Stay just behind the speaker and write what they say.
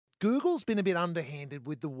Google's been a bit underhanded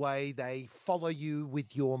with the way they follow you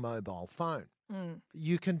with your mobile phone.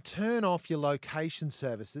 You can turn off your location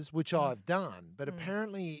services, which I've done, but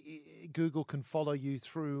apparently Google can follow you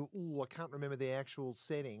through, I can't remember the actual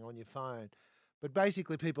setting on your phone. But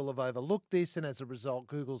basically people have overlooked this, and as a result,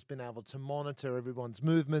 Google's been able to monitor everyone's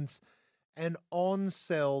movements and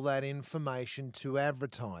on-sell that information to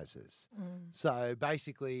advertisers. So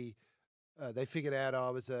basically, they figured out I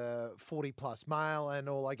was a 40-plus male, and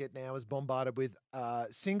all I get now is bombarded with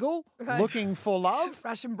single, looking for love.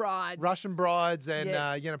 Russian brides. And,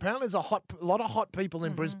 apparently there's a lot of hot people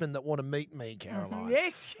in Brisbane that want to meet me, Caroline.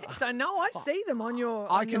 Yes. I know. I see them on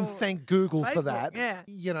your I can thank Google for Facebook, that. yeah.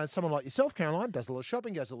 You know, someone like yourself, Caroline, does a lot of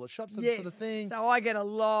shopping, goes to a lot of shops, that sort of thing. So I get a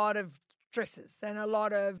lot of dresses and a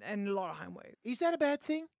lot of homewear. Is that a bad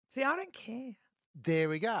thing? See, I don't care. There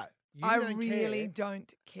we go. I really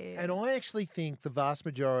don't care. And I actually think the vast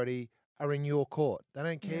majority are in your court. They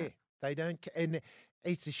don't care. Yeah. They don't care. And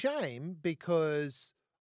it's a shame because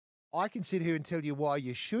I can sit here and tell you why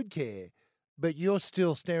you should care, but you're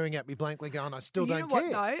still staring at me blankly going, I still don't care.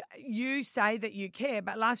 You know what, though? You say that you care,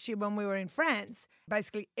 but last year when we were in France,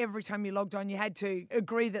 basically every time you logged on, you had to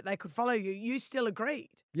agree that they could follow you. You still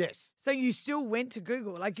agreed. Yes. So you still went to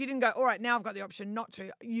Google. Like, you didn't go, all right, now I've got the option not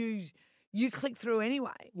to. You click through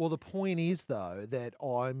anyway. Well, the point is, though, that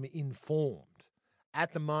I'm informed.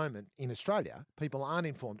 At the moment in Australia, people aren't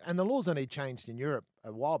informed. And the laws only changed in Europe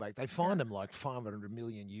a while back. They fined them like €500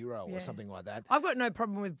 million or something like that. I've got no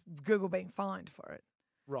problem with Google being fined for it.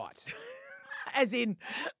 Right. As in,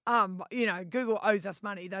 Google owes us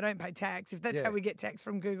money. They don't pay tax. If that's how we get tax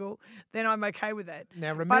from Google, then I'm okay with it.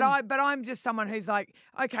 Now, remember, but I'm just someone who's like,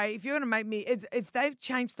 okay, if you're going to make me, if they've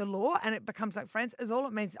changed the law and it becomes like France, is all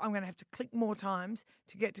it means I'm going to have to click more times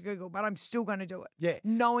to get to Google, but I'm still going to do it. Yeah.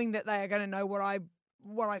 Knowing that they are going to know what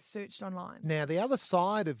I searched online. Now, the other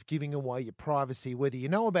side of giving away your privacy, whether you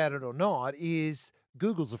know about it or not, is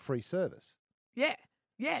Google's a free service. Yeah.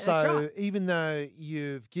 Yeah, so that's right. Even though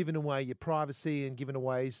you've given away your privacy and given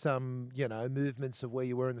away some, movements of where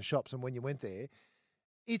you were in the shops and when you went there,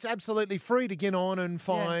 it's absolutely free to get on and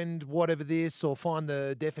find whatever this or find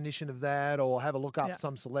the definition of that or have a look up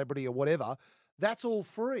some celebrity or whatever. That's all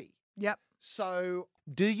free. Yep. So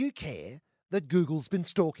do you care that Google's been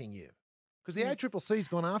stalking you? Because the ACCC's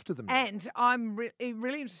gone after them. And I'm really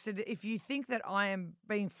interested, if you think that I am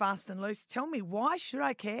being fast and loose, tell me, why should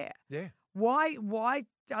I care? Yeah. Why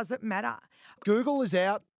does it matter? Google is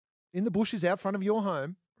out in the bushes out front of your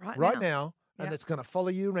home right now and it's going to follow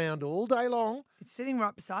you around all day long. It's sitting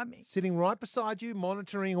right beside me. Sitting right beside you,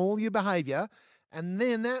 monitoring all your behaviour. And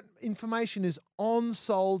then that information is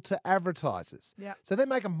on-sold to advertisers. Yeah. So they're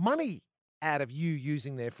making money out of you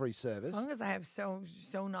using their free service. As long as they have sell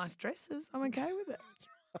nice dresses, I'm okay with it.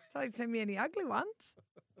 Don't send me any ugly ones.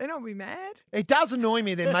 Then I'll be mad. It does annoy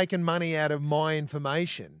me they're making money out of my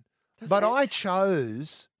information. But I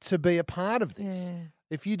chose to be a part of this. Yeah.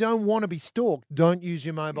 If you don't want to be stalked, don't use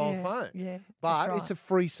your mobile phone. Yeah, but it's a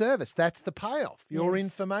free service. That's the payoff. Your Yes.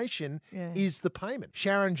 information is the payment.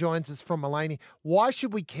 Sharon joins us from Mullaney. Why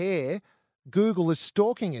should we care Google is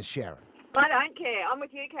stalking us, Sharon? I don't care. I'm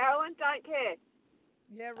with you, Carolyn. Don't care.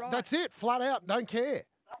 Yeah, right. That's it. Flat out. Don't care.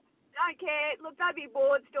 Don't care. Look, they'd be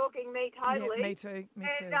bored stalking me totally. Yeah, me too. And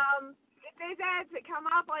if there's ads that come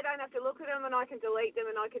up, I don't have to look at them and I can delete them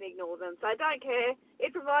and I can ignore them. So I don't care.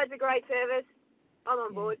 It provides a great service. I'm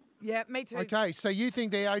on board. Yeah, me too. Okay, so you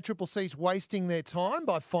think the ACCC's wasting their time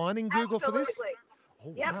by finding Google for this? Absolutely.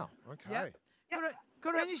 Oh, Yep. wow. Okay. Yep.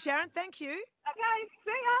 Good on you, Sharon. Thank you. Okay, see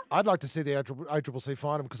ya. I'd like to see the ACCC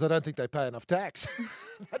fine them because I don't think they pay enough tax.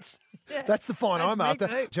 That's the fine I'm me after.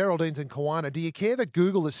 too. Geraldine's in Kiwana. Do you care that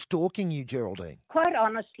Google is stalking you, Geraldine? Quite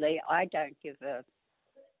honestly, I don't give a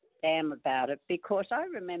damn about it because I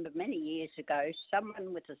remember many years ago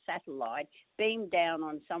someone with a satellite beamed down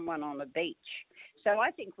on someone on a beach. So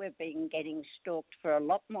I think we've been getting stalked for a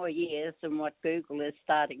lot more years than what Google is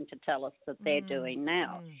starting to tell us that they're doing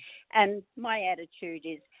now. And my attitude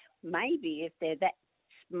is maybe if they're that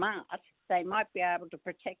smart, they might be able to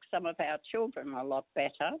protect some of our children a lot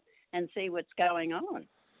better and see what's going on.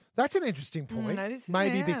 That's an interesting point. that is-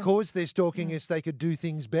 Maybe yeah. because they're stalking us, they could do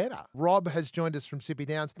things better. Rob has joined us from Sippy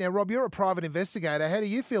Downs. Now, Rob, you're a private investigator. How do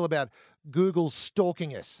you feel about Google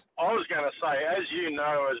stalking us? I was going to say, as you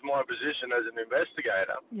know, as my position as an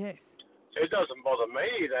investigator, Yes. it doesn't bother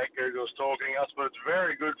me that Google's stalking us, but it's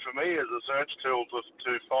very good for me as a search tool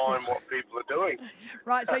to find what people are doing.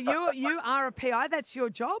 Right, so you are a PI, that's your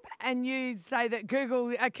job, and you say that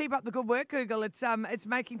Google, keep up the good work, Google. It's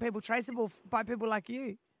making people traceable by people like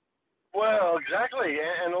you. Well, exactly,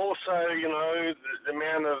 and also, the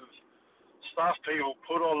amount of stuff people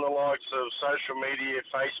put on the likes of social media,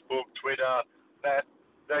 Facebook, Twitter, that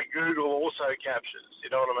Google also captures. You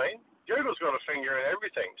know what I mean? Google's got a finger in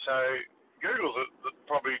everything, so Google's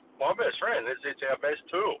probably my best friend. It's our best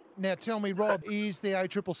tool. Now, tell me, Rob, is the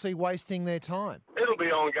ACCC wasting their time? It'll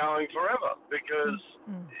be ongoing forever because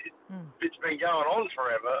it's been going on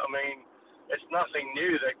forever. I mean, it's nothing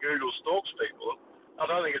new that Google stalks people. I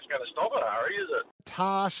don't think it's going to stop it, Ari, is it?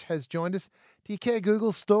 Tash has joined us. Do you care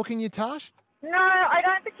Google stalking you, Tash? No, I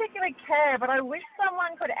don't particularly care, but I wish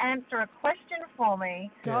someone could answer a question for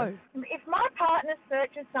me. Go. If my partner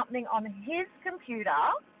searches something on his computer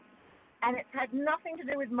and it's had nothing to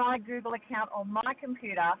do with my Google account or my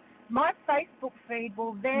computer, my Facebook feed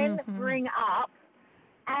will then bring up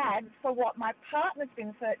ads for what my partner's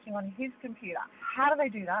been searching on his computer. How do they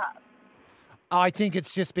do that? I think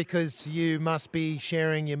it's just because you must be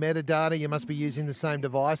sharing your metadata, you must be using the same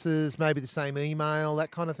devices, maybe the same email,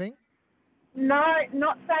 that kind of thing? No,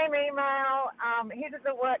 not same email. His is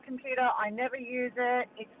a work computer. I never use it.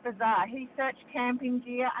 It's bizarre. He searched camping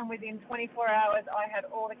gear, and within 24 hours, I had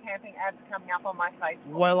all the camping ads coming up on my Facebook.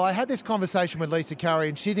 Well, I had this conversation with Lisa Curry,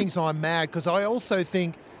 and she thinks I'm mad because I also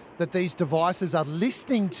think that these devices are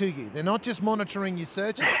listening to you. They're not just monitoring your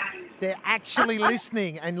searches. They're actually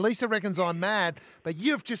listening. And Lisa reckons I'm mad, but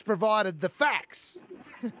you've just provided the facts.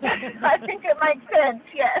 I think it makes sense,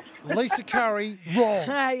 yes. Lisa Curry, wrong.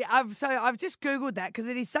 Hey, I've just Googled that because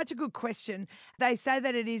it is such a good question. They say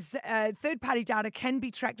that it is third-party data can be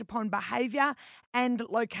tracked upon behaviour and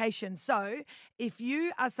location. So if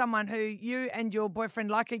you are someone who you and your boyfriend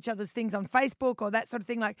like each other's things on Facebook or that sort of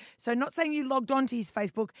thing, so not saying you logged onto his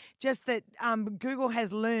Facebook, just that Google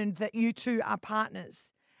has learned that you two are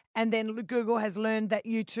partners. And then Google has learned that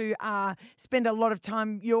you two spend a lot of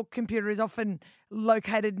time, your computer is often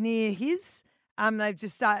located near his. They've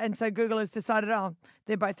just started, and so Google has decided,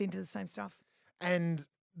 they're both into the same stuff. And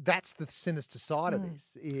that's the sinister side of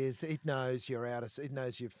this, is it knows it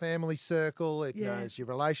knows your family circle, it knows your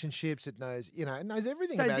relationships, it knows, it knows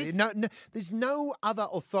everything about you. No, there's no other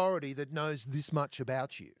authority that knows this much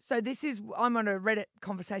about you. So I'm on a Reddit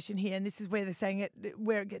conversation here, and this is where they're saying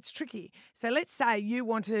where it gets tricky. So let's say you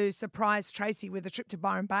want to surprise Tracy with a trip to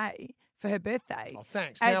Byron Bay for her birthday. Oh,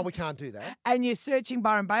 thanks. Now we can't do that. And you're searching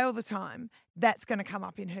Byron Bay all the time. That's going to come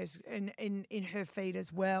up in her feed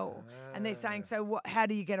as well. And they're saying, so how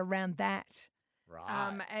do you get around that?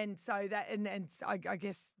 Right. And so that, and I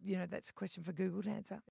guess, that's a question for Google to answer.